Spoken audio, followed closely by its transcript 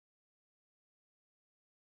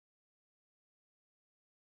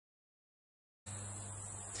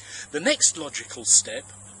The next logical step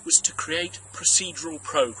was to create procedural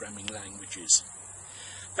programming languages.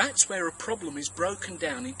 That's where a problem is broken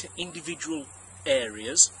down into individual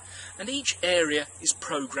areas, and each area is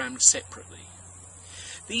programmed separately.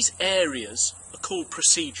 These areas are called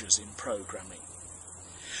procedures in programming.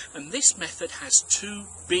 And this method has two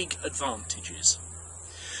big advantages.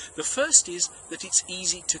 The first is that it's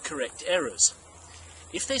easy to correct errors.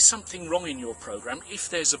 If there's something wrong in your program, if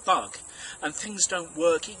there's a bug, and things don't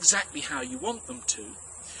work exactly how you want them to,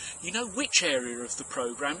 you know which area of the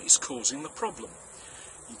program is causing the problem.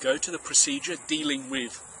 You go to the procedure dealing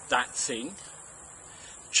with that thing,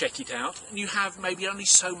 check it out, and you have maybe only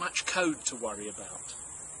so much code to worry about.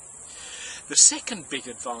 The second big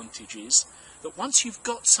advantage is that once you've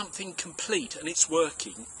got something complete and it's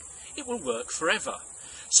working, it will work forever,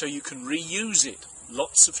 so you can reuse it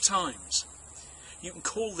lots of times. You can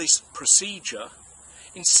call this procedure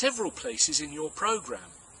in several places in your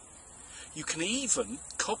program. You can even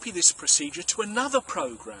copy this procedure to another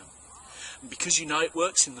program. And because you know it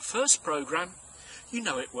works in the first program, you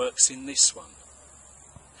know it works in this one.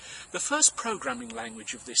 The first programming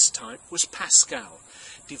language of this type was Pascal,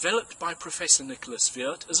 developed by Professor Nicholas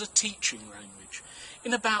Wirth as a teaching language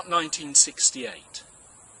in about 1968.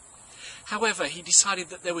 However, he decided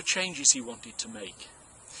that there were changes he wanted to make.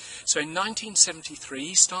 So in 1973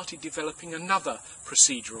 he started developing another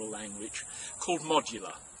procedural language called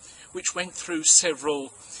Modular, which went through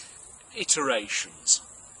several iterations.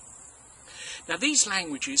 Now these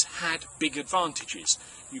languages had big advantages.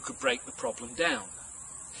 You could break the problem down.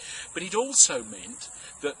 But it also meant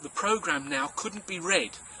that the program now couldn't be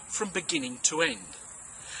read from beginning to end.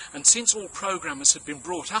 And since all programmers had been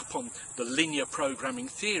brought up on the linear programming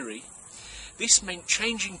theory, this meant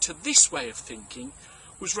changing to this way of thinking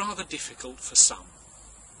was rather difficult for some.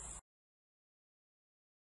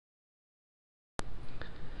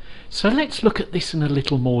 So let's look at this in a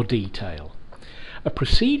little more detail. A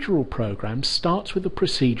procedural program starts with a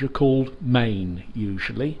procedure called main,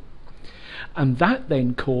 usually, and that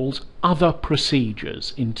then calls other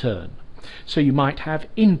procedures in turn. So you might have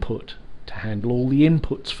input to handle all the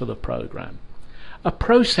inputs for the program, a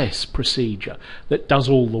process procedure that does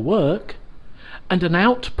all the work, and an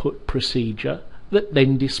output procedure that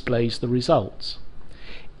then displays the results.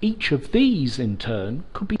 Each of these in turn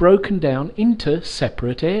could be broken down into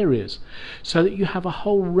separate areas so that you have a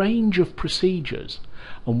whole range of procedures,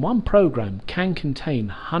 and one program can contain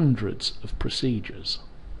hundreds of procedures.